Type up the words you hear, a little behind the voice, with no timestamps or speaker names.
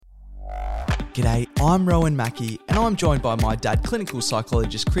G'day, I'm Rowan Mackey and I'm joined by my dad, clinical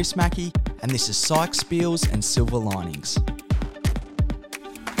psychologist Chris Mackey, and this is Psych Spiels and Silver Linings.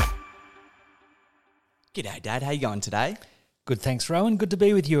 G'day Dad, how you going today? Good, thanks Rowan. Good to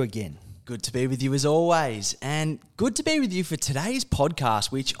be with you again. Good to be with you as always, and good to be with you for today's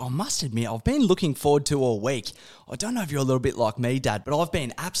podcast, which I must admit I've been looking forward to all week. I don't know if you're a little bit like me, Dad, but I've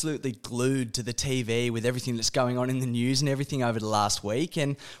been absolutely glued to the TV with everything that's going on in the news and everything over the last week,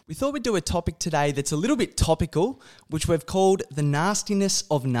 and we thought we'd do a topic today that's a little bit topical, which we've called the nastiness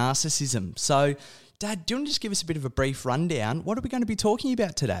of narcissism. So, Dad, do you want to just give us a bit of a brief rundown? What are we going to be talking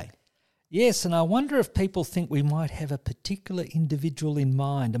about today? Yes, and I wonder if people think we might have a particular individual in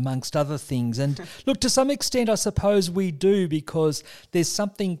mind, amongst other things. And look, to some extent, I suppose we do, because there's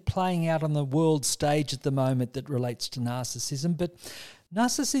something playing out on the world stage at the moment that relates to narcissism. But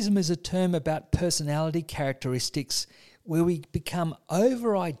narcissism is a term about personality characteristics where we become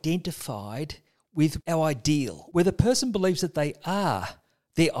over-identified with our ideal, where the person believes that they are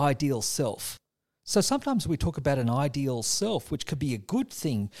their ideal self. So sometimes we talk about an ideal self, which could be a good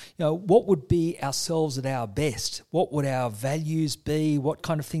thing. You know, what would be ourselves at our best? What would our values be? What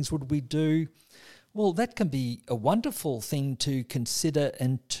kind of things would we do? Well, that can be a wonderful thing to consider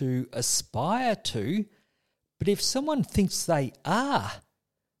and to aspire to. But if someone thinks they are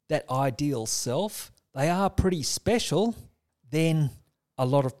that ideal self, they are pretty special, then a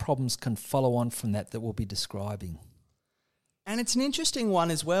lot of problems can follow on from that we'll be describing. And it's an interesting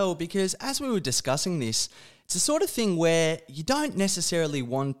one as well, because as we were discussing this, it's the sort of thing where you don't necessarily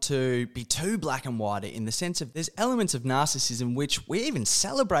want to be too black and white in the sense of there's elements of narcissism which we even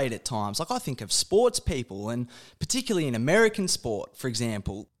celebrate at times. Like I think of sports people, and particularly in American sport, for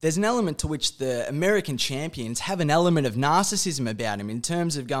example, there's an element to which the American champions have an element of narcissism about him in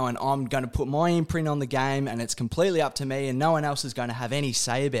terms of going, I'm going to put my imprint on the game and it's completely up to me and no one else is going to have any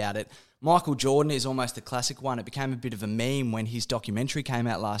say about it. Michael Jordan is almost the classic one. It became a bit of a meme when his documentary came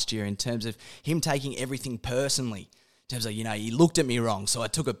out last year in terms of him taking everything personally. In terms of, he looked at me wrong, so I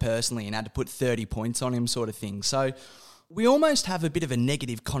took it personally and had to put 30 points on him sort of thing. So we almost have a bit of a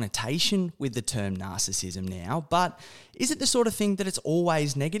negative connotation with the term narcissism now, but is it the sort of thing that it's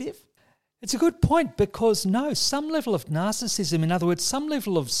always negative? It's a good point, because no, some level of narcissism, in other words, some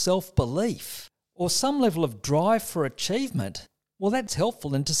level of self-belief or some level of drive for achievement, well, that's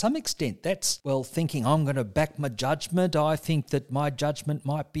helpful, and to some extent that's, thinking I'm going to back my judgment. I think that my judgment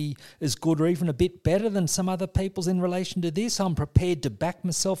might be as good or even a bit better than some other people's in relation to this. I'm prepared to back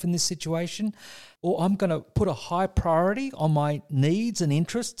myself in this situation, or I'm going to put a high priority on my needs and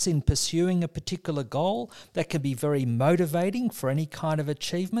interests in pursuing a particular goal. That can be very motivating for any kind of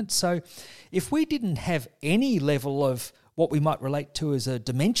achievement. So if we didn't have any level of what we might relate to as a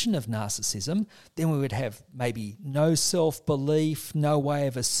dimension of narcissism, then we would have maybe no self-belief, no way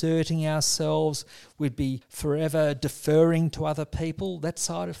of asserting ourselves. We'd be forever deferring to other people, that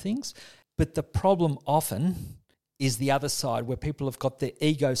side of things. But the problem often is the other side, where people have got their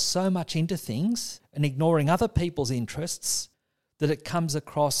ego so much into things and ignoring other people's interests that it comes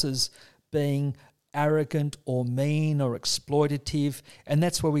across as being arrogant or mean or exploitative. And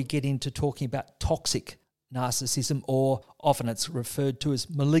that's where we get into talking about toxic narcissism, or often it's referred to as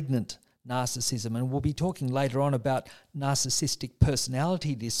malignant narcissism. And we'll be talking later on about narcissistic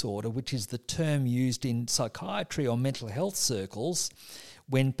personality disorder, which is the term used in psychiatry or mental health circles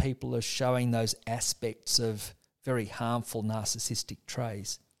when people are showing those aspects of very harmful narcissistic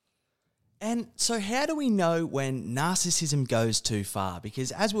traits. And so how do we know when narcissism goes too far?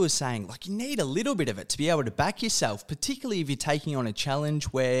 Because as we were saying, you need a little bit of it to be able to back yourself, particularly if you're taking on a challenge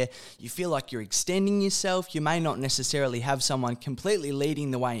where you feel like you're extending yourself. You may not necessarily have someone completely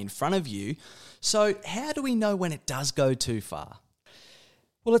leading the way in front of you. So how do we know when it does go too far?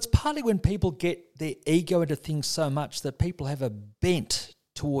 Well, it's partly when people get their ego into things so much that people have a bent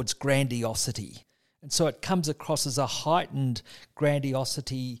towards grandiosity. And so it comes across as a heightened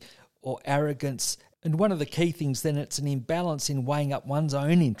grandiosity or arrogance. And one of the key things then, it's an imbalance in weighing up one's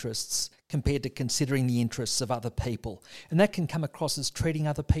own interests compared to considering the interests of other people. And that can come across as treating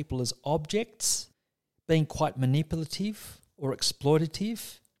other people as objects, being quite manipulative or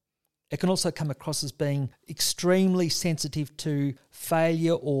exploitative. It can also come across as being extremely sensitive to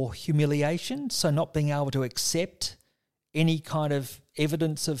failure or humiliation, so not being able to accept any kind of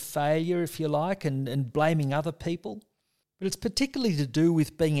evidence of failure, if you like, and blaming other people. But it's particularly to do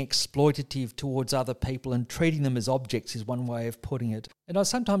with being exploitative towards other people, and treating them as objects is one way of putting it. And I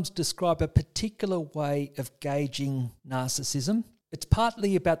sometimes describe a particular way of gauging narcissism. It's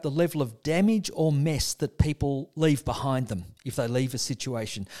partly about the level of damage or mess that people leave behind them if they leave a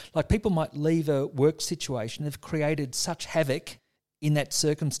situation. Like people might leave a work situation, have created such havoc in that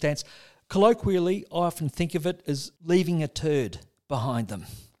circumstance, Colloquially, I often think of it as leaving a turd behind them.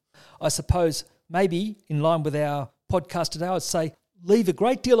 I suppose maybe in line with our podcast today, I'd say leave a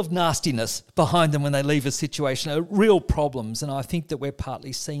great deal of nastiness behind them when they leave a situation, real problems. And I think that we're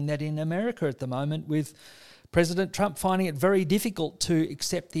partly seeing that in America at the moment, with President Trump finding it very difficult to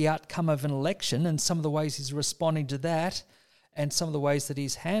accept the outcome of an election, and some of the ways he's responding to that and some of the ways that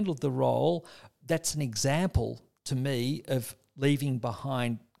he's handled the role. That's an example to me of leaving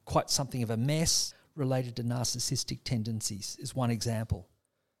behind quite something of a mess related to narcissistic tendencies, is one example.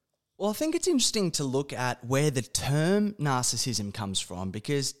 Well, I think it's interesting to look at where the term narcissism comes from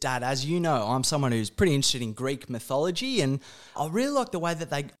because, Dad, as you know, I'm someone who's pretty interested in Greek mythology, and I really like the way that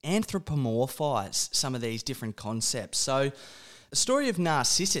they anthropomorphise some of these different concepts. So the story of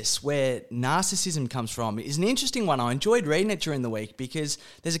Narcissus, where narcissism comes from, is an interesting one. I enjoyed reading it during the week because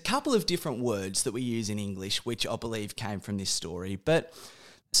there's a couple of different words that we use in English, which I believe came from this story. But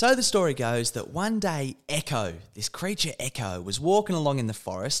so the story goes that one day Echo, this creature Echo, was walking along in the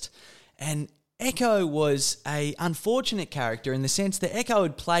forest, and Echo was an unfortunate character in the sense that Echo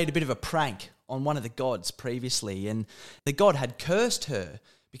had played a bit of a prank on one of the gods previously, and the god had cursed her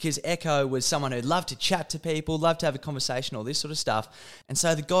because Echo was someone who loved to chat to people, loved to have a conversation, all this sort of stuff. And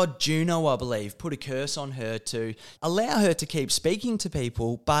so the god Juno, I believe, put a curse on her to allow her to keep speaking to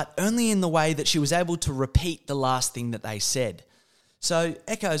people, but only in the way that she was able to repeat the last thing that they said. So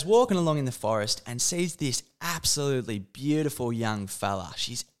Echo's walking along in the forest and sees this absolutely beautiful young fella.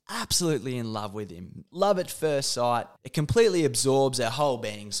 She's absolutely in love with him. Love at first sight. It completely absorbs her whole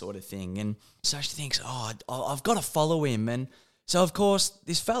being, sort of thing. And so she thinks, I've got to follow him. And so, of course,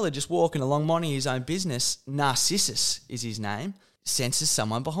 this fella just walking along, minding his own business, Narcissus is his name, senses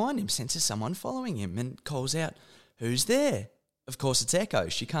someone behind him, senses someone following him, and calls out, "Who's there?" Of course, it's Echo.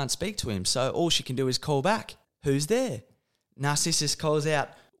 She can't speak to him, so all she can do is call back, "Who's there?" Narcissus calls out,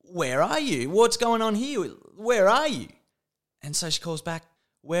 "Where are you? What's going on here? Where are you?" And so she calls back,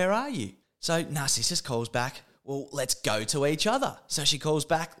 "Where are you?" So Narcissus calls back, "Well, let's go to each other." So she calls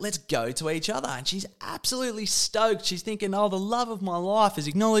back, "Let's go to each other." And she's absolutely stoked. She's thinking, the love of my life has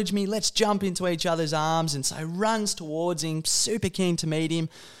acknowledged me. Let's jump into each other's arms. And so runs towards him, super keen to meet him.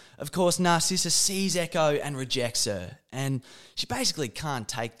 Of course, Narcissus sees Echo and rejects her. And she basically can't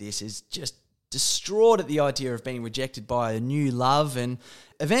take this, is just distraught at the idea of being rejected by a new love, and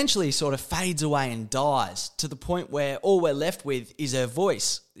eventually sort of fades away and dies, to the point where all we're left with is her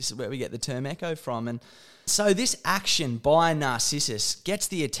voice. This is where we get the term Echo from. And so this action by Narcissus gets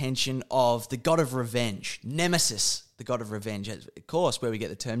the attention of the god of revenge, Nemesis, the god of revenge, of course, where we get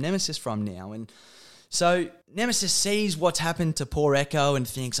the term Nemesis from now. And so Nemesis sees what's happened to poor Echo and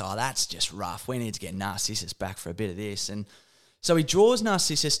thinks, that's just rough. We need to get Narcissus back for a bit of this. And so he draws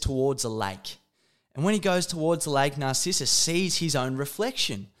Narcissus towards a lake. And when he goes towards the lake, Narcissus sees his own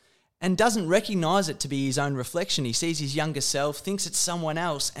reflection and doesn't recognise it to be his own reflection. He sees his younger self, thinks it's someone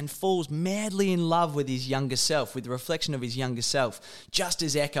else, and falls madly in love with his younger self, with the reflection of his younger self, just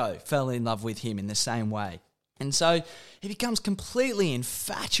as Echo fell in love with him in the same way. And so he becomes completely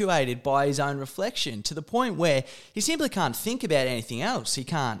infatuated by his own reflection, to the point where he simply can't think about anything else. He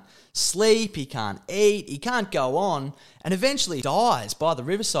can't sleep, he can't eat, he can't go on, and eventually dies by the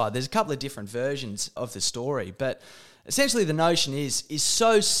riverside. There's a couple of different versions of the story, but essentially the notion is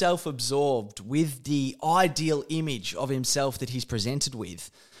so self-absorbed with the ideal image of himself that he's presented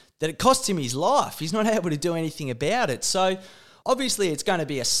with that it costs him his life. He's not able to do anything about it. So obviously, it's going to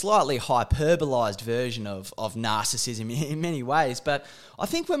be a slightly hyperbolized version of narcissism in many ways, but I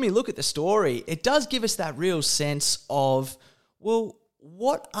think when we look at the story, it does give us that real sense of, well,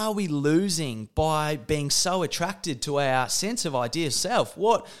 what are we losing by being so attracted to our sense of ideal self?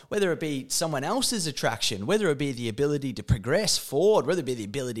 Whether it be someone else's attraction, whether it be the ability to progress forward, whether it be the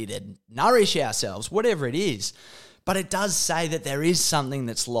ability to nourish ourselves, whatever it is. But it does say that there is something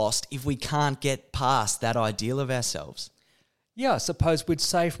that's lost if we can't get past that ideal of ourselves. Yeah, I suppose we'd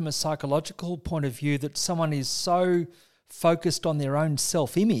say from a psychological point of view that someone is so focused on their own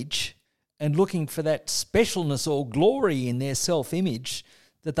self-image and looking for that specialness or glory in their self-image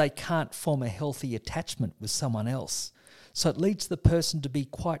that they can't form a healthy attachment with someone else. So it leads the person to be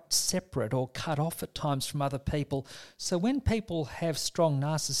quite separate or cut off at times from other people. So when people have strong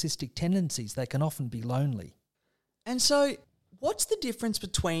narcissistic tendencies, they can often be lonely. And so what's the difference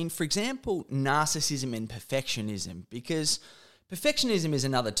between, for example, narcissism and perfectionism? Because perfectionism is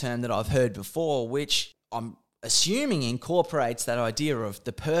another term that I've heard before, which I'm assuming incorporates that idea of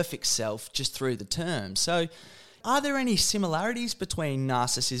the perfect self just through the term. So are there any similarities between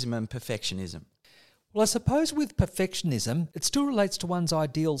narcissism and perfectionism? Well, I suppose with perfectionism, it still relates to one's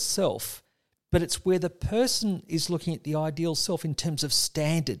ideal self, but it's where the person is looking at the ideal self in terms of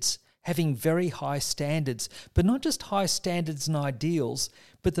standards. having very high standards, but not just high standards and ideals,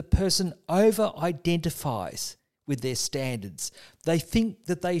 but the person over-identifies with their standards. They think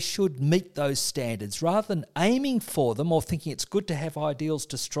that they should meet those standards rather than aiming for them or thinking it's good to have ideals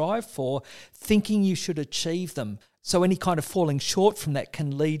to strive for, thinking you should achieve them. So any kind of falling short from that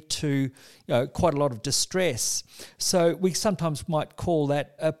can lead to quite a lot of distress. So we sometimes might call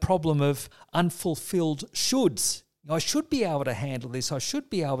that a problem of unfulfilled shoulds. I should be able to handle this. I should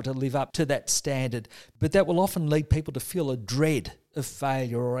be able to live up to that standard. But that will often lead people to feel a dread of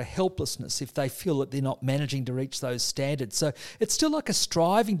failure or a helplessness if they feel that they're not managing to reach those standards. So it's still like a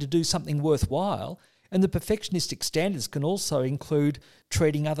striving to do something worthwhile. And the perfectionistic standards can also include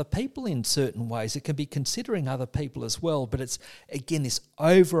treating other people in certain ways. It can be considering other people as well. But it's, again, this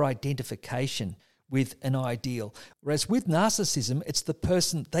over-identification with an ideal. Whereas with narcissism, it's the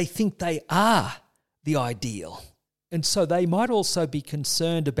person, they think they are the ideal. And so they might also be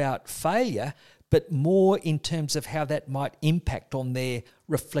concerned about failure, but more in terms of how that might impact on their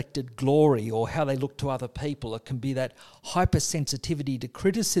reflected glory or how they look to other people. It can be that hypersensitivity to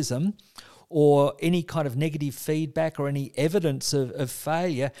criticism or any kind of negative feedback or any evidence of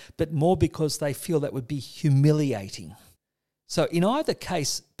failure, but more because they feel that would be humiliating. So in either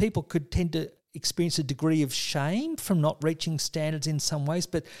case, people could tend to experience a degree of shame from not reaching standards in some ways,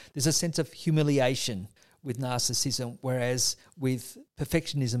 but there's a sense of humiliation with narcissism, whereas with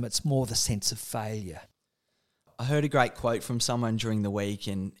perfectionism, it's more the sense of failure. I heard a great quote from someone during the week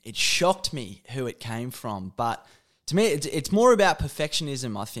and it shocked me who it came from. But to me, it's more about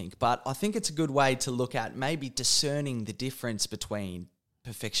perfectionism, I think. But I think it's a good way to look at maybe discerning the difference between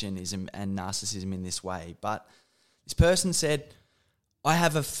perfectionism and narcissism in this way. But this person said, "I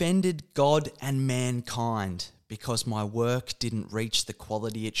have offended God and mankind because my work didn't reach the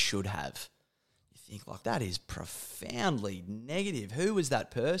quality it should have." You think, like, that is profoundly negative. Who was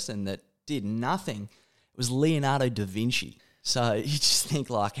that person that did nothing? It was Leonardo da Vinci. So you just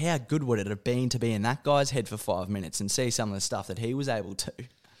think, like, how good would it have been to be in that guy's head for 5 minutes and see some of the stuff that he was able to?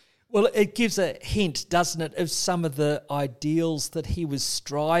 Well, it gives a hint, doesn't it, of some of the ideals that he was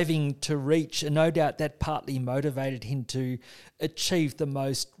striving to reach. And no doubt that partly motivated him to achieve the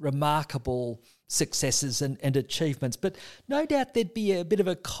most remarkable successes and achievements. But no doubt there'd be a bit of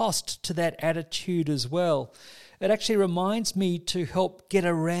a cost to that attitude as well. It actually reminds me to help get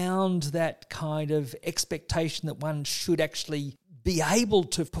around that kind of expectation that one should actually be able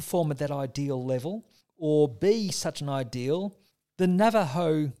to perform at that ideal level or be such an ideal. The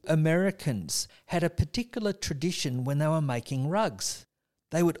Navajo Americans had a particular tradition when they were making rugs.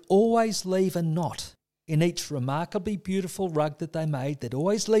 They would always leave a knot in each remarkably beautiful rug that they made. They'd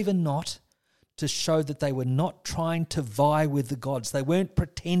always leave a knot to show that they were not trying to vie with the gods. They weren't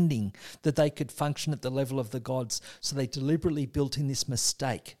pretending that they could function at the level of the gods. So they deliberately built in this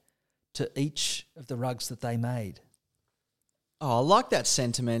mistake to each of the rugs that they made. Oh, I like that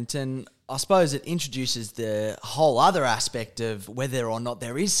sentiment, and I suppose it introduces the whole other aspect of whether or not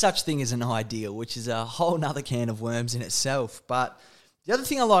there is such thing as an ideal, which is a whole nother can of worms in itself. But the other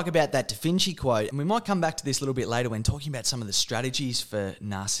thing I like about that Da Vinci quote, and we might come back to this a little bit later when talking about some of the strategies for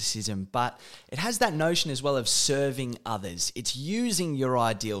narcissism, but it has that notion as well of serving others. It's using your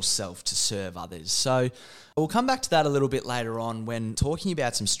ideal self to serve others. So we'll come back to that a little bit later on when talking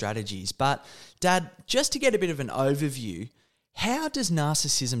about some strategies. But Dad, just to get a bit of an overview, how does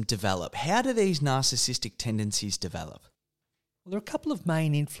narcissism develop? How do these narcissistic tendencies develop? Well, there are a couple of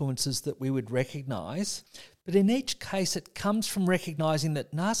main influences that we would recognise, but in each case it comes from recognising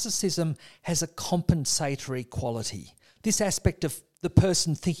that narcissism has a compensatory quality. This aspect of the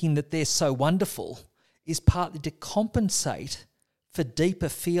person thinking that they're so wonderful is partly to compensate for deeper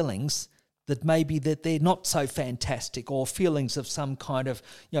feelings that maybe that they're not so fantastic, or feelings of some kind of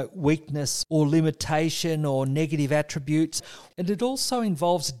weakness or limitation or negative attributes. And it also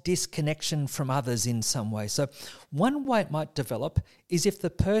involves disconnection from others in some way. So one way it might develop is if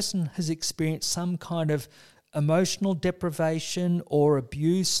the person has experienced some kind of emotional deprivation or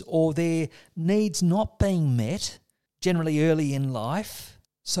abuse, or their needs not being met, generally early in life.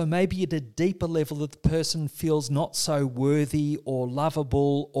 So maybe at a deeper level that the person feels not so worthy or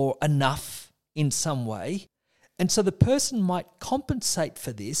lovable or enough in some way. And so the person might compensate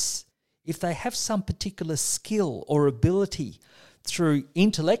for this if they have some particular skill or ability through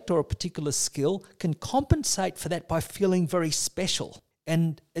intellect, or a particular skill can compensate for that by feeling very special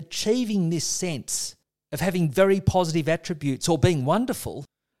and achieving this sense of having very positive attributes or being wonderful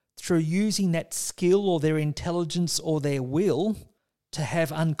through using that skill or their intelligence or their will to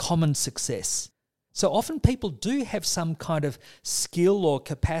have uncommon success. So often people do have some kind of skill or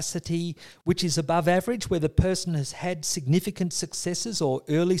capacity which is above average, where the person has had significant successes or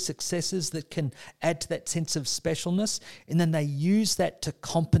early successes that can add to that sense of specialness, and then they use that to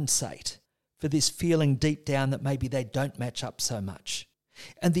compensate for this feeling deep down that maybe they don't match up so much.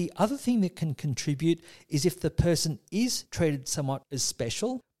 And the other thing that can contribute is if the person is treated somewhat as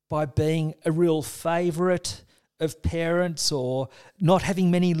special by being a real favourite of parents, or not having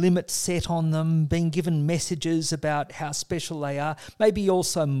many limits set on them, being given messages about how special they are, maybe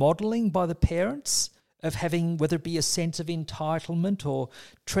also modelling by the parents of having, whether it be a sense of entitlement or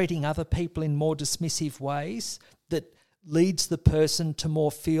treating other people in more dismissive ways, that leads the person to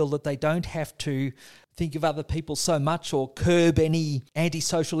more feel that they don't have to think of other people so much or curb any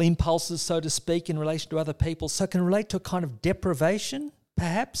antisocial impulses, so to speak, in relation to other people. So it can relate to a kind of deprivation,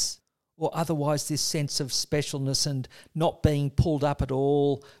 perhaps, or otherwise this sense of specialness and not being pulled up at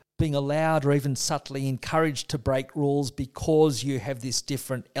all, being allowed or even subtly encouraged to break rules because you have this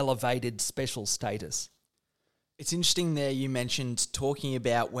different elevated special status. It's interesting there you mentioned talking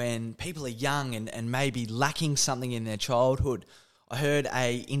about when people are young and maybe lacking something in their childhood. I heard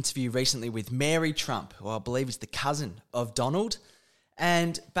an interview recently with Mary Trump, who I believe is the cousin of Donald,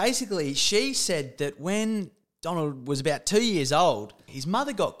 and basically she said that when Donald was about 2 years old, his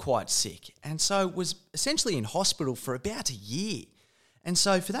mother got quite sick and so was essentially in hospital for about a year. And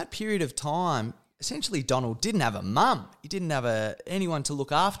so for that period of time, essentially Donald didn't have a mum. He didn't have anyone to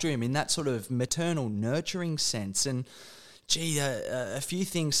look after him in that sort of maternal nurturing sense. And gee, a few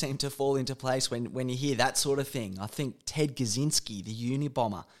things seem to fall into place when you hear that sort of thing. I think Ted Kaczynski, the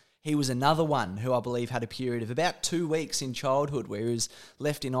Unabomber, he was another one who I believe had a period of about 2 weeks in childhood where he was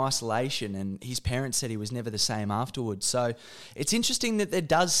left in isolation and his parents said he was never the same afterwards. So it's interesting that there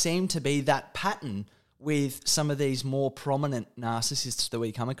does seem to be that pattern with some of these more prominent narcissists that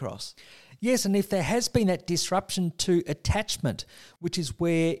we come across. Yes, and if there has been that disruption to attachment, which is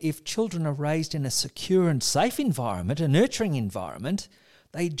where if children are raised in a secure and safe environment, a nurturing environment,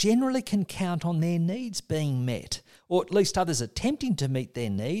 they generally can count on their needs being met, or at least others attempting to meet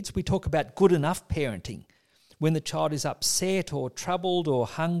their needs. We talk about good enough parenting. When the child is upset or troubled or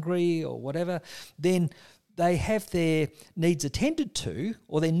hungry or whatever, then they have their needs attended to,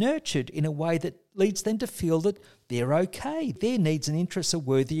 or they're nurtured in a way that leads them to feel that they're okay. Their needs and interests are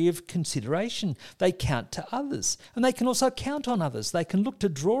worthy of consideration. They count to others, and they can also count on others. They can look to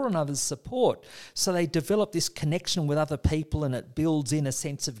draw on others' support. So they develop this connection with other people, and it builds in a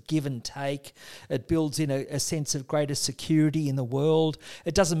sense of give and take. It builds in a sense of greater security in the world.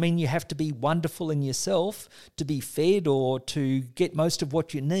 It doesn't mean you have to be wonderful in yourself to be fed or to get most of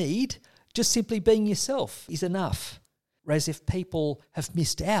what you need. Just simply being yourself is enough. Whereas if people have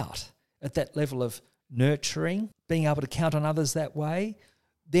missed out at that level of nurturing, being able to count on others that way,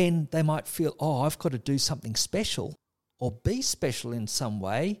 then they might feel, oh, I've got to do something special or be special in some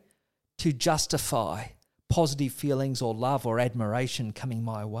way to justify positive feelings or love or admiration coming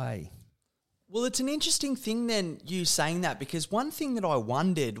my way. Well, it's an interesting thing then, you saying that, because one thing that I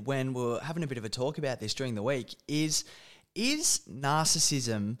wondered when we were having a bit of a talk about this during the week is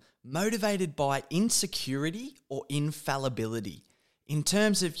narcissism motivated by insecurity or infallibility? In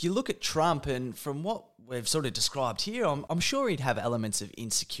terms of, you look at Trump, and from what we've sort of described here, I'm sure he'd have elements of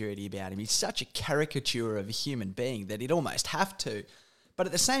insecurity about him. He's such a caricature of a human being that he'd almost have to. But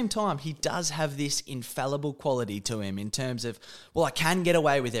at the same time, he does have this infallible quality to him in terms of, well, I can get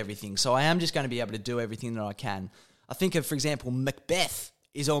away with everything, so I am just going to be able to do everything that I can. I think of, for example, Macbeth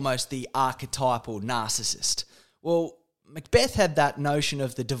is almost the archetypal narcissist. Well, Macbeth had that notion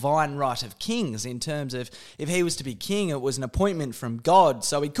of the divine right of kings in terms of if he was to be king, it was an appointment from God,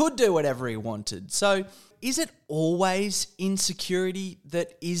 so he could do whatever he wanted. So is it always insecurity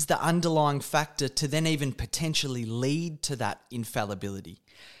that is the underlying factor to then even potentially lead to that infallibility?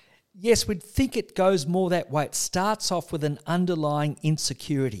 Yes, we'd think it goes more that way. It starts off with an underlying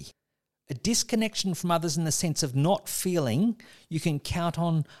insecurity, a disconnection from others in the sense of not feeling you can count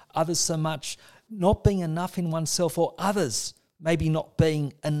on others so much, not being enough in oneself, or others maybe not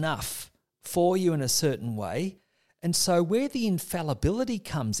being enough for you in a certain way. And so where the infallibility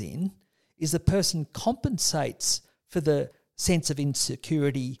comes in is the person compensates for the sense of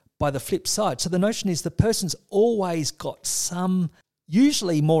insecurity by the flip side. So the notion is the person's always got some,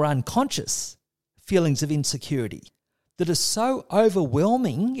 usually more unconscious, feelings of insecurity that are so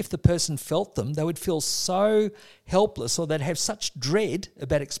overwhelming. If the person felt them, they would feel so helpless, or they'd have such dread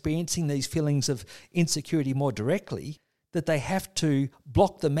about experiencing these feelings of insecurity more directly, that they have to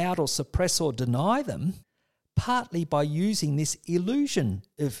block them out or suppress or deny them, partly by using this illusion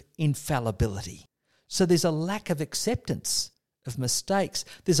of infallibility. So there's a lack of acceptance of mistakes.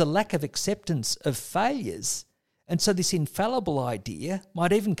 There's a lack of acceptance of failures. And so this infallible idea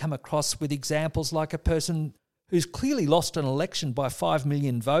might even come across with examples like a person who's clearly lost an election by 5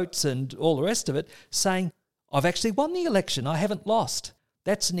 million votes and all the rest of it, saying, I've actually won the election, I haven't lost.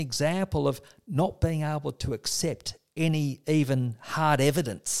 That's an example of not being able to accept any even hard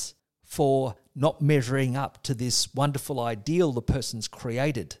evidence for not measuring up to this wonderful ideal the person's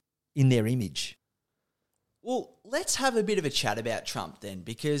created in their image. Well, let's have a bit of a chat about Trump then,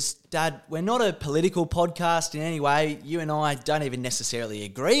 because, Dad, we're not a political podcast in any way. You and I don't even necessarily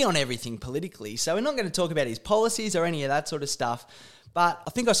agree on everything politically, so we're not going to talk about his policies or any of that sort of stuff. But I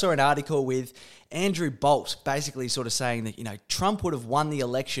think I saw an article with Andrew Bolt basically sort of saying that, Trump would have won the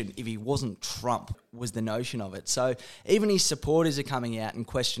election if he wasn't Trump, was the notion of it. So even his supporters are coming out and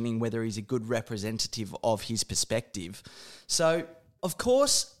questioning whether he's a good representative of his perspective. So, of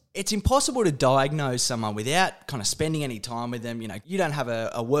course, it's impossible to diagnose someone without kind of spending any time with them. You don't have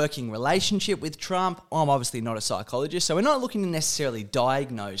a working relationship with Trump. I'm obviously not a psychologist, so we're not looking to necessarily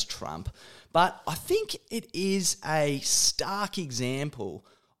diagnose Trump. But I think it is a stark example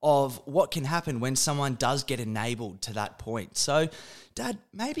of what can happen when someone does get enabled to that point. So, Dad,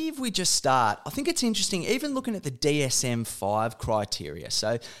 maybe if we just start, I think it's interesting, even looking at the DSM-5 criteria.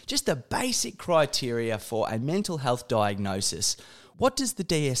 So just the basic criteria for a mental health diagnosis. What does the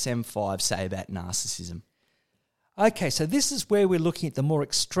DSM-5 say about narcissism? Okay, so this is where we're looking at the more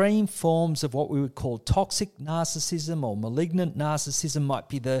extreme forms of what we would call toxic narcissism, or malignant narcissism might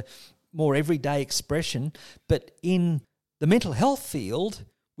be the more everyday expression. But in the mental health field,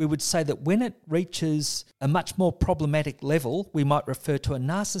 we would say that when it reaches a much more problematic level, we might refer to a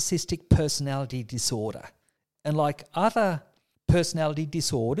narcissistic personality disorder. And like other personality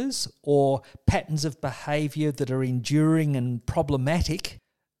disorders or patterns of behaviour that are enduring and problematic,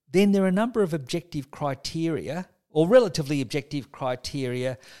 then there are a number of objective criteria, or relatively objective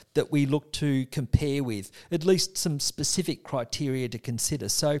criteria, that we look to compare with, at least some specific criteria to consider.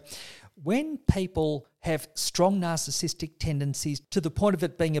 So when people have strong narcissistic tendencies to the point of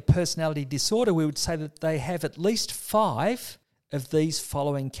it being a personality disorder, we would say that they have at least 5 of these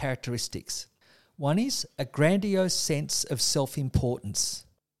following characteristics. One is a grandiose sense of self-importance,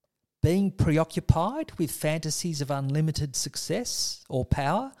 being preoccupied with fantasies of unlimited success or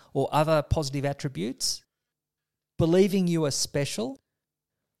power or other positive attributes, believing you are special,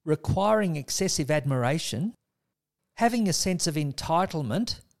 requiring excessive admiration, having a sense of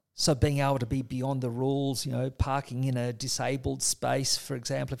entitlement, so being able to be beyond the rules, parking in a disabled space, for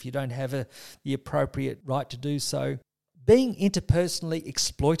example, if you don't have the appropriate right to do so, being interpersonally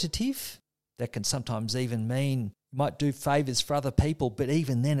exploitative. That can sometimes even mean you might do favours for other people, but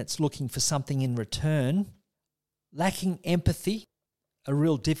even then it's looking for something in return. Lacking empathy, a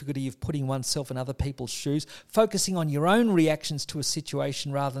real difficulty of putting oneself in other people's shoes, focusing on your own reactions to a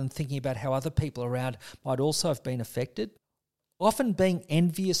situation rather than thinking about how other people around might also have been affected. Often being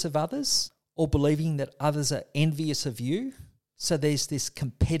envious of others or believing that others are envious of you. So there's this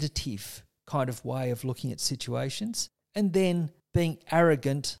competitive kind of way of looking at situations. And then being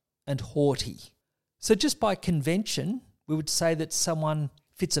arrogant and haughty. So just by convention, we would say that someone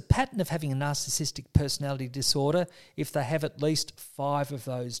fits a pattern of having a narcissistic personality disorder if they have at least 5 of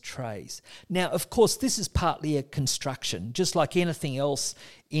those traits. Now, of course, this is partly a construction, just like anything else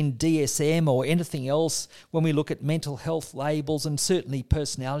in DSM or anything else when we look at mental health labels and certainly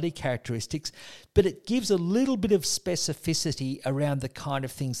personality characteristics, but it gives a little bit of specificity around the kind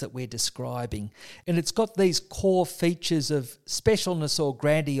of things that we're describing. And it's got these core features of specialness or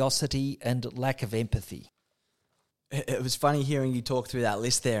grandiosity and lack of empathy. It was funny hearing you talk through that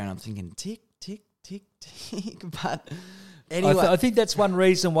list there, and I'm thinking, tick, tick, tick, tick. But anyway, I think that's one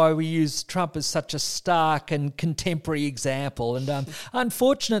reason why we use Trump as such a stark and contemporary example. And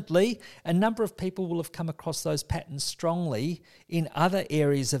unfortunately, a number of people will have come across those patterns strongly in other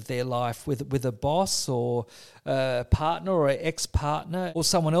areas of their life with a boss or a partner or an ex-partner or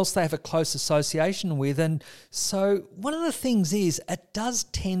someone else they have a close association with. And so one of the things is it does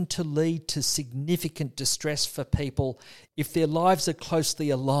tend to lead to significant distress for people if their lives are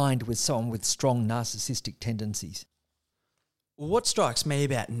closely aligned with someone with strong narcissistic tendencies. What strikes me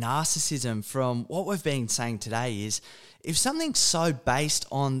about narcissism from what we've been saying today is if something's so based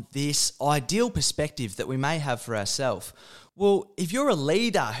on this ideal perspective that we may have for ourselves, well, if you're a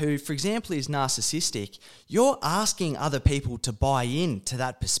leader who, for example, is narcissistic, you're asking other people to buy in to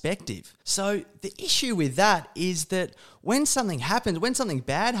that perspective. So the issue with that is that when something happens, when something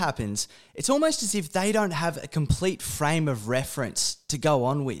bad happens, it's almost as if they don't have a complete frame of reference to go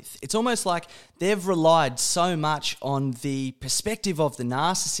on with. It's almost like they've relied so much on the perspective of the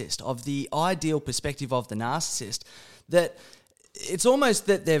narcissist, of the ideal perspective of the narcissist, that it's almost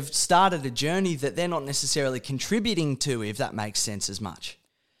that they've started a journey that they're not necessarily contributing to, if that makes sense as much.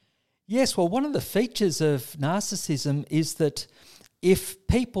 Yes, well, one of the features of narcissism is that if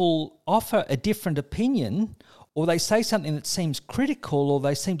people offer a different opinion, or they say something that seems critical, or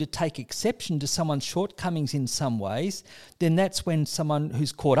they seem to take exception to someone's shortcomings in some ways, then that's when someone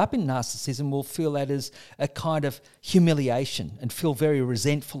who's caught up in narcissism will feel that as a kind of humiliation and feel very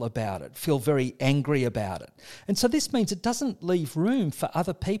resentful about it, feel very angry about it. And so this means it doesn't leave room for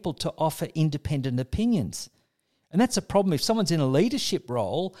other people to offer independent opinions. And that's a problem. If someone's in a leadership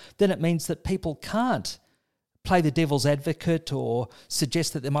role, then it means that people can't play the devil's advocate or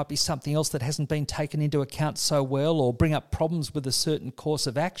suggest that there might be something else that hasn't been taken into account so well, or bring up problems with a certain course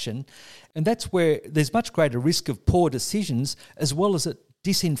of action. And that's where there's much greater risk of poor decisions, as well as it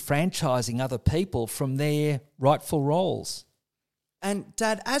disenfranchising other people from their rightful roles. And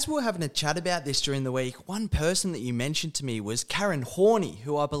Dad, as we were having a chat about this during the week, one person that you mentioned to me was Karen Horney,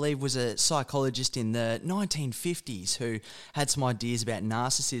 who I believe was a psychologist in the 1950s who had some ideas about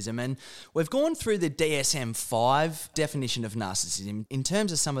narcissism. And we've gone through the DSM-5 definition of narcissism in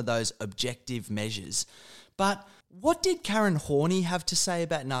terms of some of those objective measures. But what did Karen Horney have to say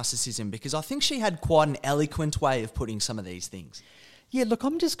about narcissism? Because I think she had quite an eloquent way of putting some of these things. Yeah, look,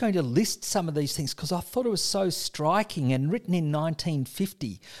 I'm just going to list some of these things because I thought it was so striking, and written in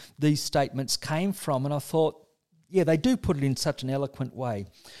 1950 these statements came from, and I thought, yeah, they do put it in such an eloquent way.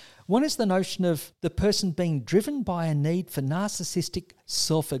 One is the notion of the person being driven by a need for narcissistic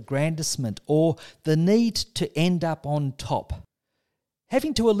self-aggrandisement, or the need to end up on top,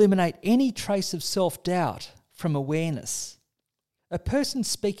 having to eliminate any trace of self-doubt from awareness, a person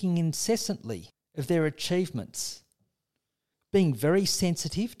speaking incessantly of their achievements, being very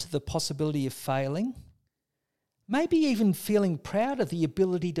sensitive to the possibility of failing, maybe even feeling proud of the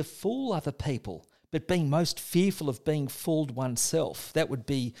ability to fool other people, but being most fearful of being fooled oneself. That would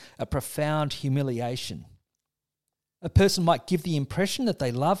be a profound humiliation. A person might give the impression that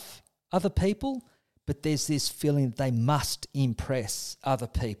they love other people, but there's this feeling that they must impress other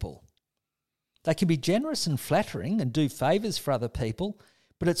people. They can be generous and flattering and do favours for other people,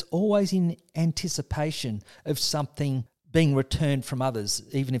 but it's always in anticipation of something being returned from others,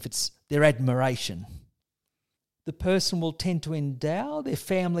 even if it's their admiration. The person will tend to endow their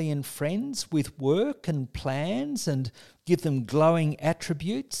family and friends with work and plans and give them glowing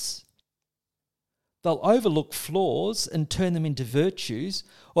attributes. They'll overlook flaws and turn them into virtues.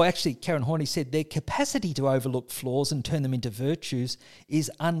 Or actually, Karen Horney said their capacity to overlook flaws and turn them into virtues is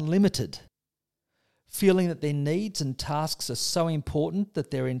unlimited. Feeling that their needs and tasks are so important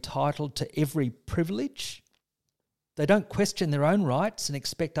that they're entitled to every privilege. They don't question their own rights and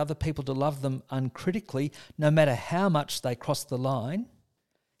expect other people to love them uncritically, no matter how much they cross the line.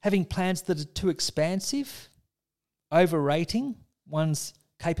 Having plans that are too expansive, overrating one's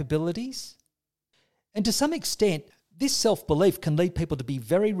capabilities. And to some extent, this self-belief can lead people to be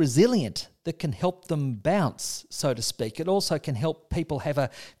very resilient, that can help them bounce, so to speak. It also can help people have a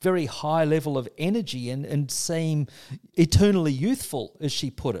very high level of energy and seem eternally youthful, as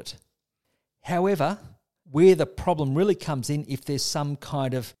she put it. However, where the problem really comes in, if there's some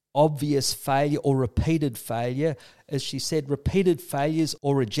kind of obvious failure or repeated failure, as she said, repeated failures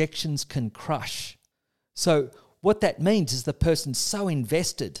or rejections can crush. So what that means is the person's so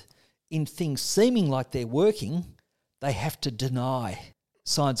invested in things seeming like they're working, they have to deny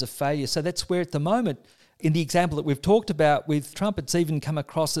signs of failure. So that's where at the moment, in the example that we've talked about with Trump, it's even come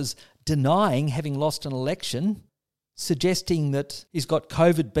across as denying having lost an election, suggesting that he's got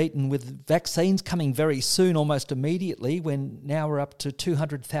COVID beaten with vaccines coming very soon, almost immediately, when now we're up to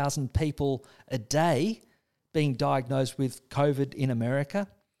 200,000 people a day being diagnosed with COVID in America,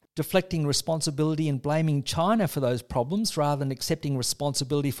 deflecting responsibility and blaming China for those problems rather than accepting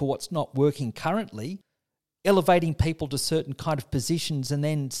responsibility for what's not working currently, elevating people to certain kind of positions and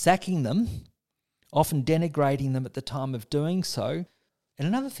then sacking them, often denigrating them at the time of doing so. And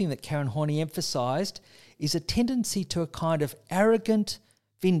another thing that Karen Horney emphasised is a tendency to a kind of arrogant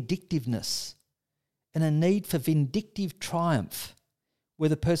vindictiveness and a need for vindictive triumph, where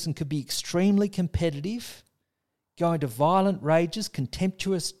the person could be extremely competitive, go into violent rages,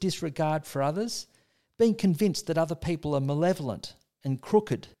 contemptuous disregard for others, being convinced that other people are malevolent and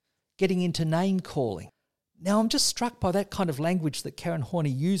crooked, getting into name-calling. Now, I'm just struck by that kind of language that Karen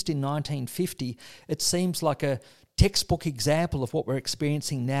Horney used in 1950. It seems like a textbook example of what we're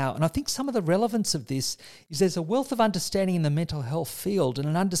experiencing now. And I think some of the relevance of this is there's a wealth of understanding in the mental health field and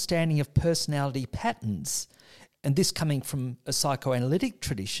an understanding of personality patterns, and this coming from a psychoanalytic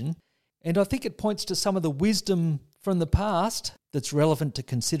tradition. And I think it points to some of the wisdom from the past that's relevant to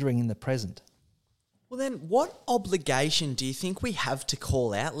considering in the present. Well, then, what obligation do you think we have to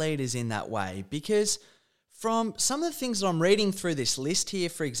call out leaders in that way? Because from some of the things that I'm reading through this list here,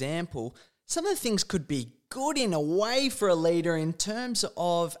 for example, some of the things could be good in a way for a leader in terms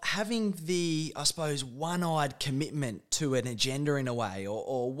of having the, I suppose, one-eyed commitment to an agenda in a way,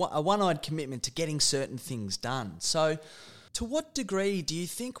 or a one-eyed commitment to getting certain things done. So to what degree do you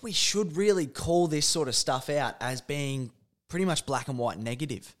think we should really call this sort of stuff out as being pretty much black and white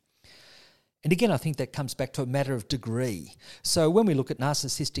negative? And again, I think that comes back to a matter of degree. So when we look at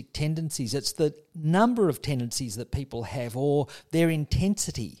narcissistic tendencies, it's the number of tendencies that people have, or their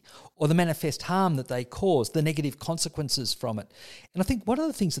intensity, or the manifest harm that they cause, the negative consequences from it. And I think one of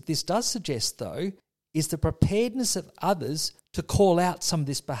the things that this does suggest, though, is the preparedness of others to call out some of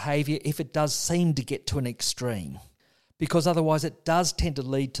this behaviour if it does seem to get to an extreme, because otherwise it does tend to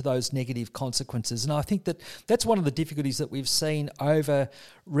lead to those negative consequences. And I think that that's one of the difficulties that we've seen over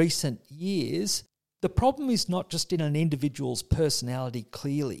recent years. The problem is not just in an individual's personality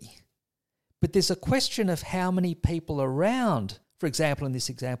clearly, but there's a question of how many people around, for example, in this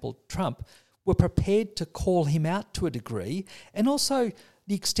example, Trump, were prepared to call him out to a degree, and also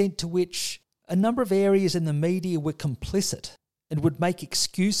the extent to which a number of areas in the media were complicit and would make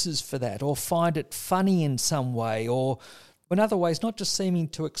excuses for that, or find it funny in some way, or in other ways not just seeming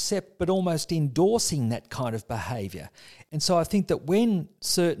to accept but almost endorsing that kind of behaviour. And so I think that when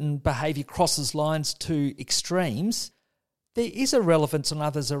certain behaviour crosses lines to extremes, there is a relevance on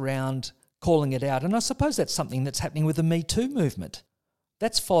others around calling it out. And I suppose that's something that's happening with the Me Too movement.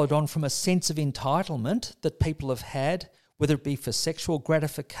 That's followed on from a sense of entitlement that people have had, whether it be for sexual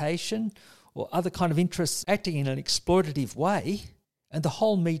gratification or other kind of interests acting in an exploitative way. And the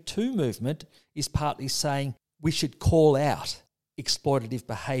whole Me Too movement is partly saying we should call out exploitative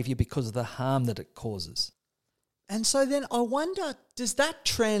behaviour because of the harm that it causes. And so then I wonder, does that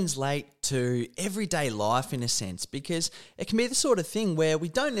translate to everyday life in a sense? Because it can be the sort of thing where we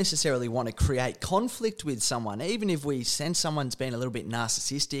don't necessarily want to create conflict with someone, even if we sense someone's been a little bit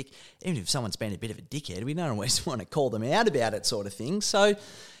narcissistic, even if someone's been a bit of a dickhead, we don't always want to call them out about it sort of thing. So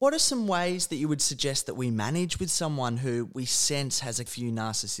what are some ways that you would suggest that we manage with someone who we sense has a few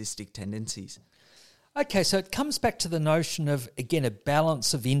narcissistic tendencies? Okay, so it comes back to the notion of, again, a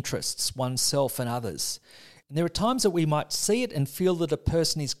balance of interests, oneself and others. And there are times that we might see it and feel that a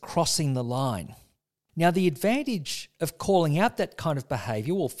person is crossing the line. Now, the advantage of calling out that kind of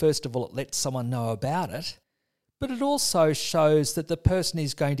behaviour, well, first of all, it lets someone know about it, but it also shows that the person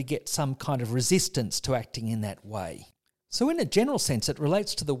is going to get some kind of resistance to acting in that way. So in a general sense, it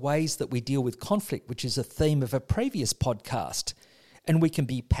relates to the ways that we deal with conflict, which is a theme of a previous podcast. And we can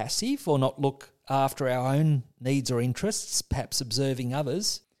be passive or not look after our own needs or interests, perhaps observing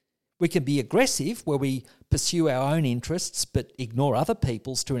others. We can be aggressive, where we pursue our own interests but ignore other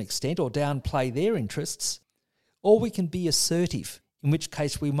people's to an extent or downplay their interests. Or we can be assertive, in which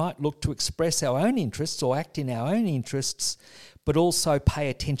case we might look to express our own interests or act in our own interests, but also pay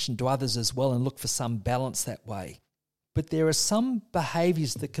attention to others as well and look for some balance that way. But there are some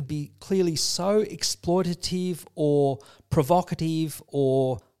behaviours that can be clearly so exploitative or provocative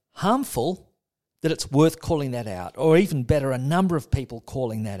or harmful that it's worth calling that out, or even better, a number of people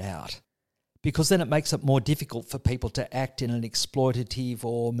calling that out, because then it makes it more difficult for people to act in an exploitative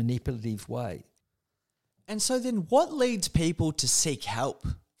or manipulative way. And so then what leads people to seek help?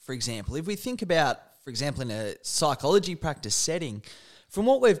 For example, if we think about, for example, in a psychology practice setting, from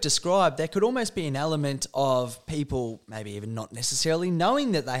what we've described, there could almost be an element of people maybe even not necessarily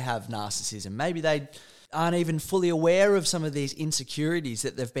knowing that they have narcissism. Maybe they aren't even fully aware of some of these insecurities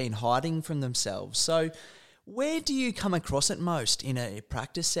that they've been hiding from themselves. So where do you come across it most in a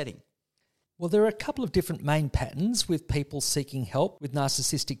practice setting? Well, there are a couple of different main patterns with people seeking help with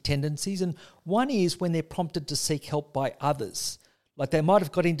narcissistic tendencies, and one is when they're prompted to seek help by others. Like they might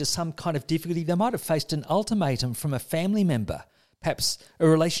have got into some kind of difficulty, they might have faced an ultimatum from a family member. Perhaps a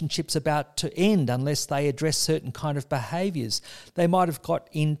relationship's about to end unless they address certain kind of behaviours. They might have got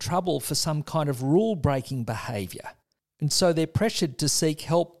in trouble for some kind of rule-breaking behaviour. And so they're pressured to seek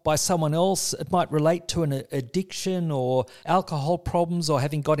help by someone else. It might relate to an addiction or alcohol problems, or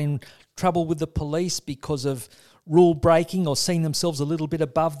having got in trouble with the police because of rule-breaking or seeing themselves a little bit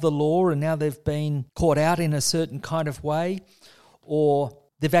above the law and now they've been caught out in a certain kind of way, or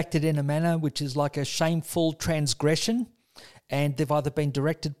they've acted in a manner which is like a shameful transgression, and they've either been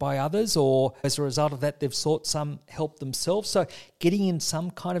directed by others or as a result of that they've sought some help themselves. So getting in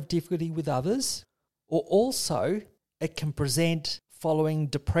some kind of difficulty with others. Or also it can present following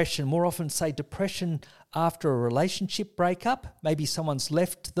depression, more often say depression after a relationship breakup. Maybe someone's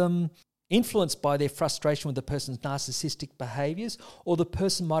left them influenced by their frustration with the person's narcissistic behaviours, or the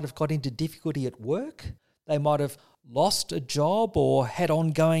person might have got into difficulty at work. They might have lost a job or had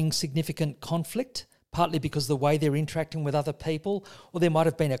ongoing significant conflict, partly because of the way they're interacting with other people, or there might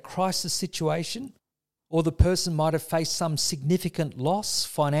have been a crisis situation, or the person might have faced some significant loss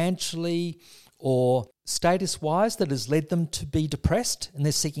financially or status-wise that has led them to be depressed and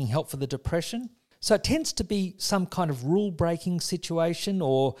they're seeking help for the depression. So it tends to be some kind of rule-breaking situation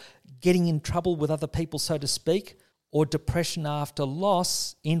or getting in trouble with other people, so to speak, or depression after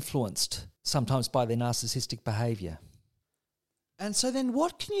loss influenced sometimes by their narcissistic behaviour. And so then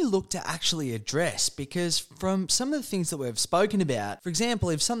what can you look to actually address? Because from some of the things that we've spoken about, for example,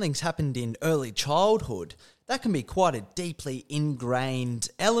 if something's happened in early childhood, that can be quite a deeply ingrained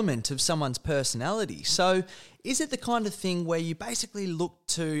element of someone's personality. So is it the kind of thing where you basically look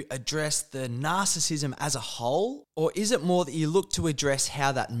to address the narcissism as a whole, or is it more that you look to address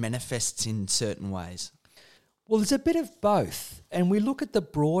how that manifests in certain ways? Well, there's a bit of both, and we look at the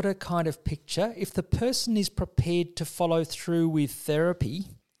broader kind of picture. If the person is prepared to follow through with therapy,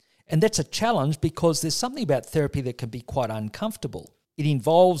 and that's a challenge because there's something about therapy that can be quite uncomfortable. It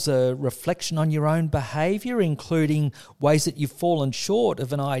involves a reflection on your own behaviour, including ways that you've fallen short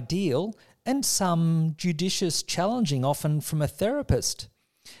of an ideal, and some judicious challenging, often from a therapist.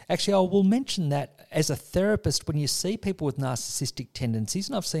 Actually, I will mention that as a therapist, when you see people with narcissistic tendencies,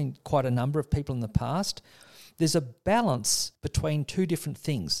 and I've seen quite a number of people in the past, there's a balance between two different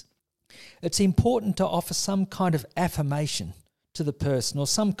things. It's important to offer some kind of affirmation to the person or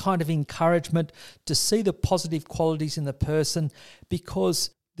some kind of encouragement to see the positive qualities in the person,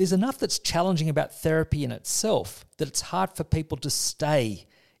 because there's enough that's challenging about therapy in itself that it's hard for people to stay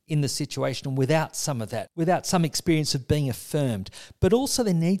in the situation without some of that, without some experience of being affirmed. But also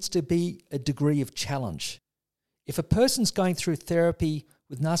there needs to be a degree of challenge. If a person's going through therapy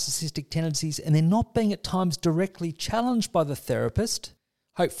with narcissistic tendencies and they're not being at times directly challenged by the therapist,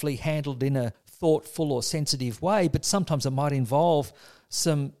 hopefully handled in a thoughtful or sensitive way, but sometimes it might involve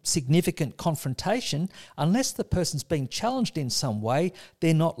some significant confrontation. Unless the person's being challenged in some way,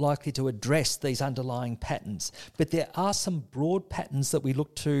 they're not likely to address these underlying patterns. But there are some broad patterns that we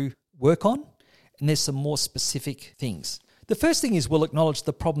look to work on, and there's some more specific things. The first thing is we'll acknowledge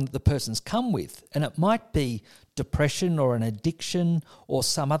the problem that the person's come with, and it might be depression or an addiction or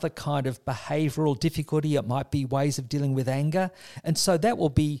some other kind of behavioural difficulty. It might be ways of dealing with anger, and so that will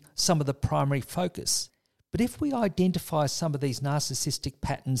be some of the primary focus. But if we identify some of these narcissistic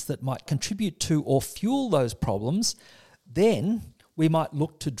patterns that might contribute to or fuel those problems, then we might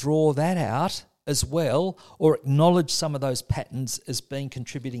look to draw that out as well, or acknowledge some of those patterns as being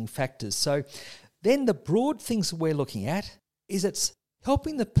contributing factors. So then the broad things we're looking at is it's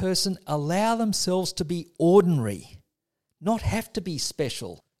helping the person allow themselves to be ordinary, not have to be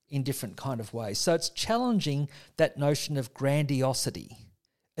special in different kind of ways. So it's challenging that notion of grandiosity.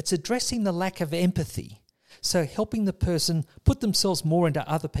 It's addressing the lack of empathy. So helping the person put themselves more into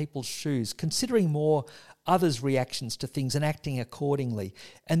other people's shoes, considering more others' reactions to things and acting accordingly.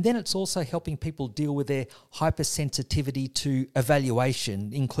 And then it's also helping people deal with their hypersensitivity to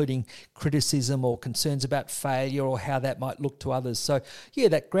evaluation, including criticism or concerns about failure or how that might look to others. So yeah,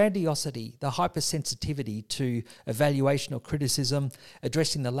 that grandiosity, the hypersensitivity to evaluation or criticism,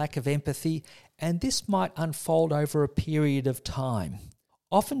 addressing the lack of empathy, and this might unfold over a period of time.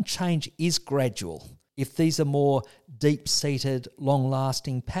 Often change is gradual. If these are more deep-seated,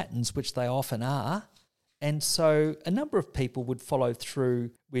 long-lasting patterns, which they often are. And so a number of people would follow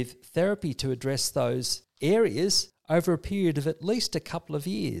through with therapy to address those areas over a period of at least a couple of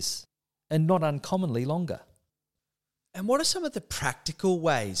years, and not uncommonly longer. And what are some of the practical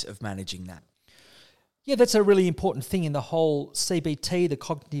ways of managing that? Yeah, that's a really important thing in the whole CBT, the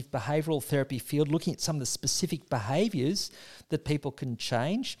cognitive behavioural therapy field, looking at some of the specific behaviours that people can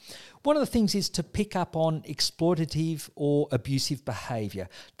change. One of the things is to pick up on exploitative or abusive behaviour.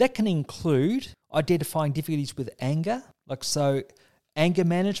 That can include identifying difficulties with anger, anger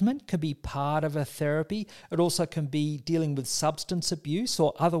management can be part of a therapy. It also can be dealing with substance abuse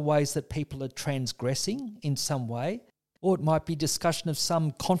or other ways that people are transgressing in some way. Or it might be discussion of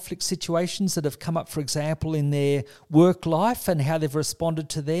some conflict situations that have come up, for example, in their work life and how they've responded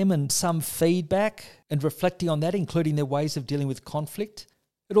to them, and some feedback and reflecting on that, including their ways of dealing with conflict.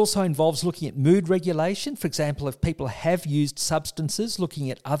 It also involves looking at mood regulation. For example, if people have used substances,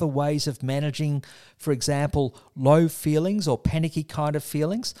 looking at other ways of managing, for example, low feelings or panicky kind of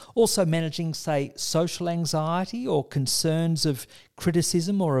feelings. Also managing, say, social anxiety or concerns of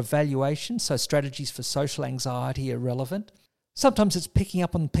criticism or evaluation. So strategies for social anxiety are relevant. Sometimes it's picking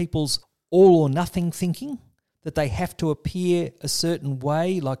up on people's all or nothing thinking. that they have to appear a certain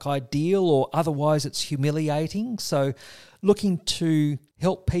way, like ideal, or otherwise it's humiliating. So looking to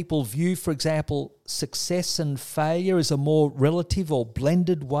help people view, for example, success and failure as a more relative or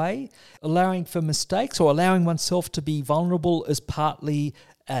blended way, allowing for mistakes or allowing oneself to be vulnerable as partly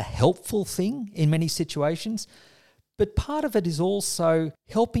a helpful thing in many situations. But part of it is also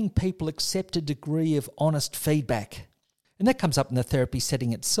helping people accept a degree of honest feedback. And that comes up in the therapy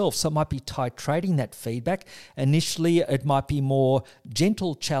setting itself. So it might be titrating that feedback. Initially, it might be more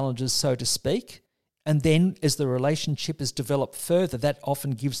gentle challenges, so to speak. And then as the relationship is developed further, that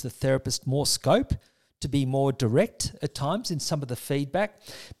often gives the therapist more scope to be more direct at times in some of the feedback.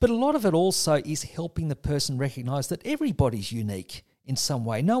 But a lot of it also is helping the person recognise that everybody's unique in some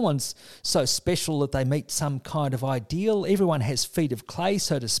way. No one's so special that they meet some kind of ideal. Everyone has feet of clay,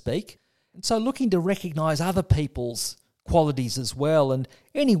 so to speak. And so looking to recognise other people's qualities as well, and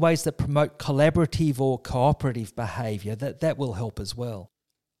any ways that promote collaborative or cooperative behaviour, that will help as well.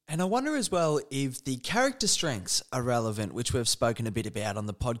 And I wonder as well if the character strengths are relevant, which we've spoken a bit about on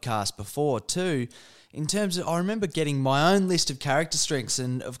the podcast before too, in terms of, I remember getting my own list of character strengths,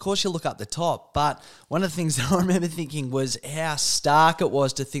 and of course you look up the top, but one of the things that I remember thinking was how stark it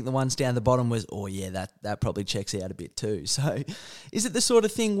was to think the ones down the bottom was, oh yeah, that probably checks out a bit too. So is it the sort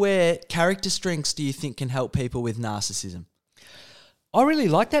of thing where character strengths, do you think, can help people with narcissism? I really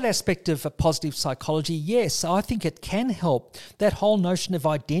like that aspect of positive psychology. Yes, I think it can help. That whole notion of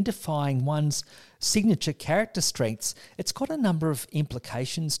identifying one's signature character strengths, it's got a number of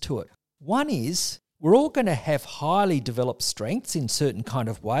implications to it. One is we're all going to have highly developed strengths in certain kind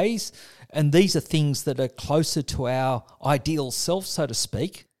of ways, and these are things that are closer to our ideal self, so to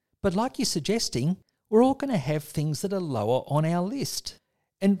speak. But like you're suggesting, we're all going to have things that are lower on our list.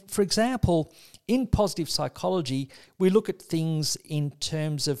 And for example, in positive psychology, we look at things in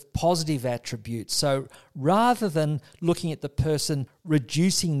terms of positive attributes. So rather than looking at the person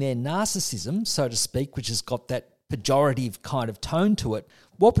reducing their narcissism, so to speak, which has got that pejorative kind of tone to it,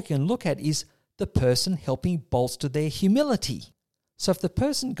 what we can look at is the person helping bolster their humility. So if the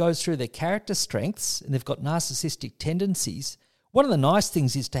person goes through their character strengths and they've got narcissistic tendencies, one of the nice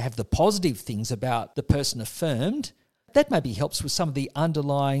things is to have the positive things about the person affirmed. That maybe helps with some of the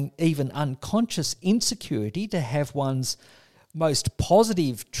underlying, even unconscious insecurity to have one's most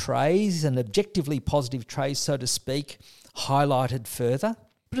positive traits and objectively positive traits, so to speak, highlighted further.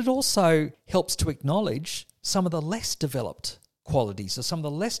 But it also helps to acknowledge some of the less developed qualities or some of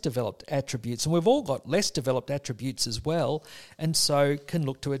the less developed attributes. And we've all got less developed attributes as well, and so can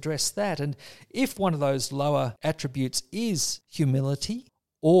look to address that. And if one of those lower attributes is humility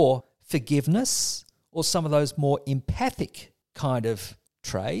or forgiveness, or some of those more empathic kind of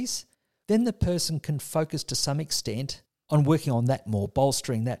traits, then the person can focus to some extent on working on that more,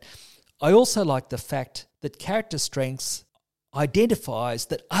 bolstering that. I also like the fact that character strengths identifies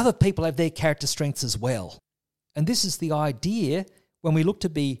that other people have their character strengths as well. And this is the idea when we look to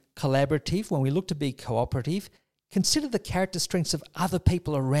be collaborative, when we look to be cooperative, consider the character strengths of other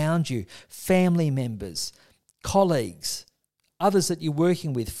people around you, family members, colleagues, others that you're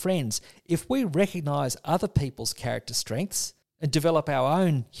working with, friends. If we recognise other people's character strengths and develop our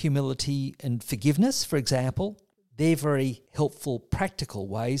own humility and forgiveness, for example, they're very helpful, practical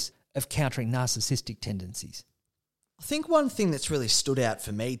ways of countering narcissistic tendencies. I think one thing that's really stood out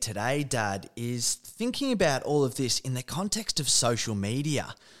for me today, Dad, is thinking about all of this in the context of social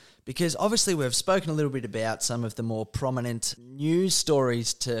media. Because obviously we've spoken a little bit about some of the more prominent news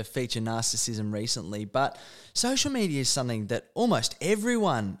stories to feature narcissism recently, but social media is something that almost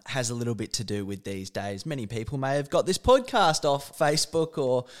everyone has a little bit to do with these days. Many people may have got this podcast off Facebook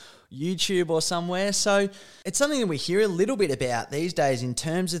or YouTube or somewhere, so it's something that we hear a little bit about these days in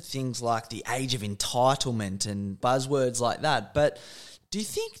terms of things like the age of entitlement and buzzwords like that. But do you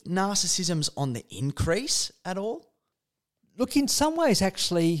think narcissism's on the increase at all? Look, in some ways,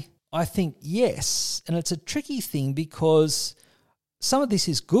 actually, I think yes. And it's a tricky thing because some of this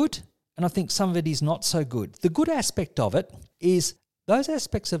is good and I think some of it is not so good. The good aspect of it is those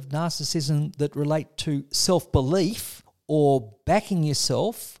aspects of narcissism that relate to self-belief or backing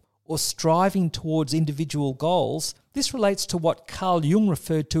yourself or striving towards individual goals. This relates to what Carl Jung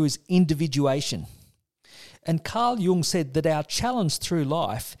referred to as individuation. And Carl Jung said that our challenge through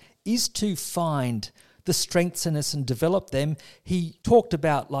life is to find the strengths in us and develop them. He talked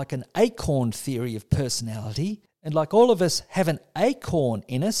about like an acorn theory of personality, and like all of us have an acorn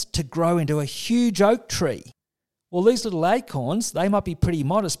in us to grow into a huge oak tree. Well, these little acorns, they might be pretty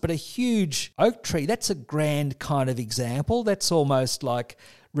modest, but a huge oak tree, that's a grand kind of example. That's almost like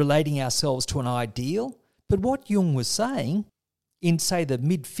relating ourselves to an ideal. But what Jung was saying in, say, the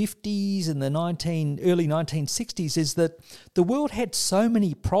mid-50s and the early 1960s is that the world had so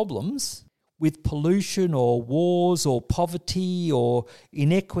many problems with pollution or wars or poverty or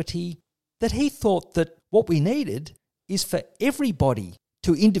inequity that he thought that what we needed is for everybody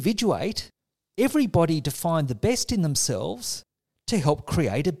to individuate, everybody to find the best in themselves to help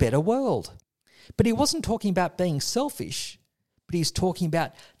create a better world. But he wasn't talking about being selfish, but he's talking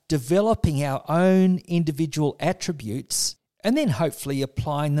about developing our own individual attributes and then hopefully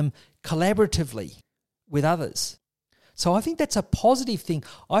applying them collaboratively with others. So I think that's a positive thing.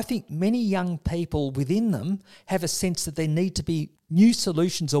 I think many young people within them have a sense that there need to be new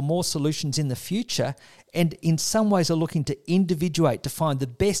solutions or more solutions in the future, and in some ways are looking to individuate, to find the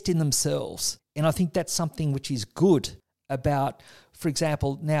best in themselves. And I think that's something which is good about, for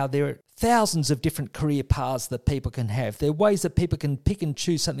example, now there are thousands of different career paths that people can have. There are ways that people can pick and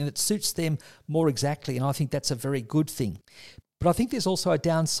choose something that suits them more exactly, and I think that's a very good thing. But I think there's also a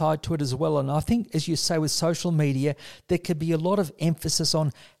downside to it as well. And I think, as you say, with social media, there could be a lot of emphasis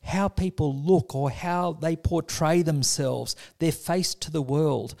on how people look or how they portray themselves, their face to the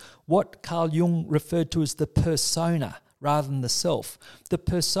world, what Carl Jung referred to as the persona rather than the self. The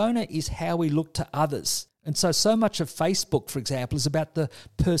persona is how we look to others. And so much of Facebook, for example, is about the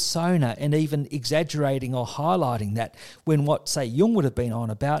persona and even exaggerating or highlighting that, when what, say, Jung would have been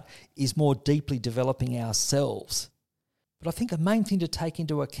on about is more deeply developing ourselves. But I think a main thing to take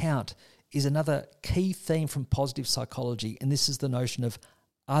into account is another key theme from positive psychology, and this is the notion of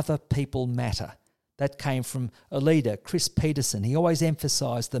other people matter. That came from a leader, Chris Peterson. He always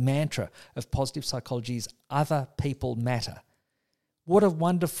emphasised the mantra of positive psychology is other people matter. What a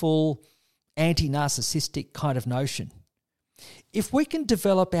wonderful anti-narcissistic kind of notion. If we can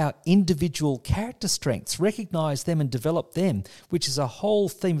develop our individual character strengths, recognise them and develop them, which is a whole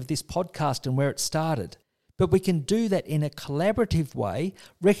theme of this podcast and where it started, but we can do that in a collaborative way,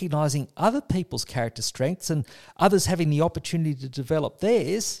 recognising other people's character strengths and others having the opportunity to develop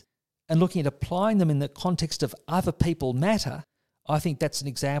theirs and looking at applying them in the context of other people matter, I think that's an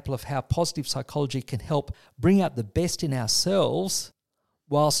example of how positive psychology can help bring out the best in ourselves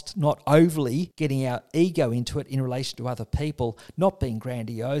whilst not overly getting our ego into it in relation to other people, not being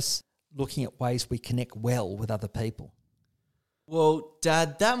grandiose, looking at ways we connect well with other people. Well,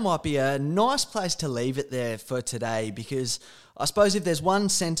 Dad, that might be a nice place to leave it there for today, because I suppose if there's one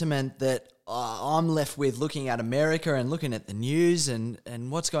sentiment that I'm left with looking at America and looking at the news and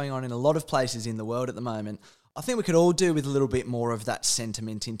what's going on in a lot of places in the world at the moment, I think we could all do with a little bit more of that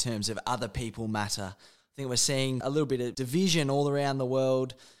sentiment in terms of other people matter. I think we're seeing a little bit of division all around the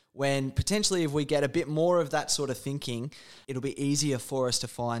world, when potentially if we get a bit more of that sort of thinking, it'll be easier for us to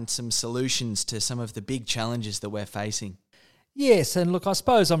find some solutions to some of the big challenges that we're facing. Yes, and look, I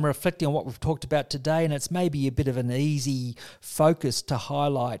suppose I'm reflecting on what we've talked about today, and it's maybe a bit of an easy focus to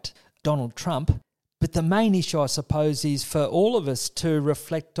highlight Donald Trump, but the main issue, I suppose, is for all of us to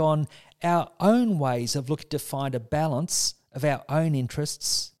reflect on our own ways of looking to find a balance of our own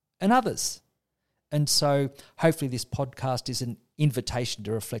interests and others. And so hopefully this podcast is an invitation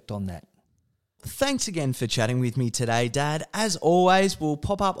to reflect on that. Thanks again for chatting with me today, Dad. As always, we'll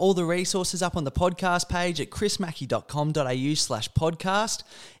pop up all the resources up on the podcast page at chrismackey.com.au/podcast.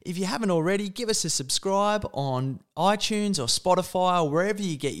 If you haven't already, give us a subscribe on iTunes or Spotify or wherever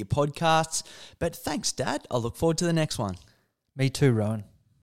you get your podcasts. But thanks, Dad. I look forward to the next one. Me too, Rowan.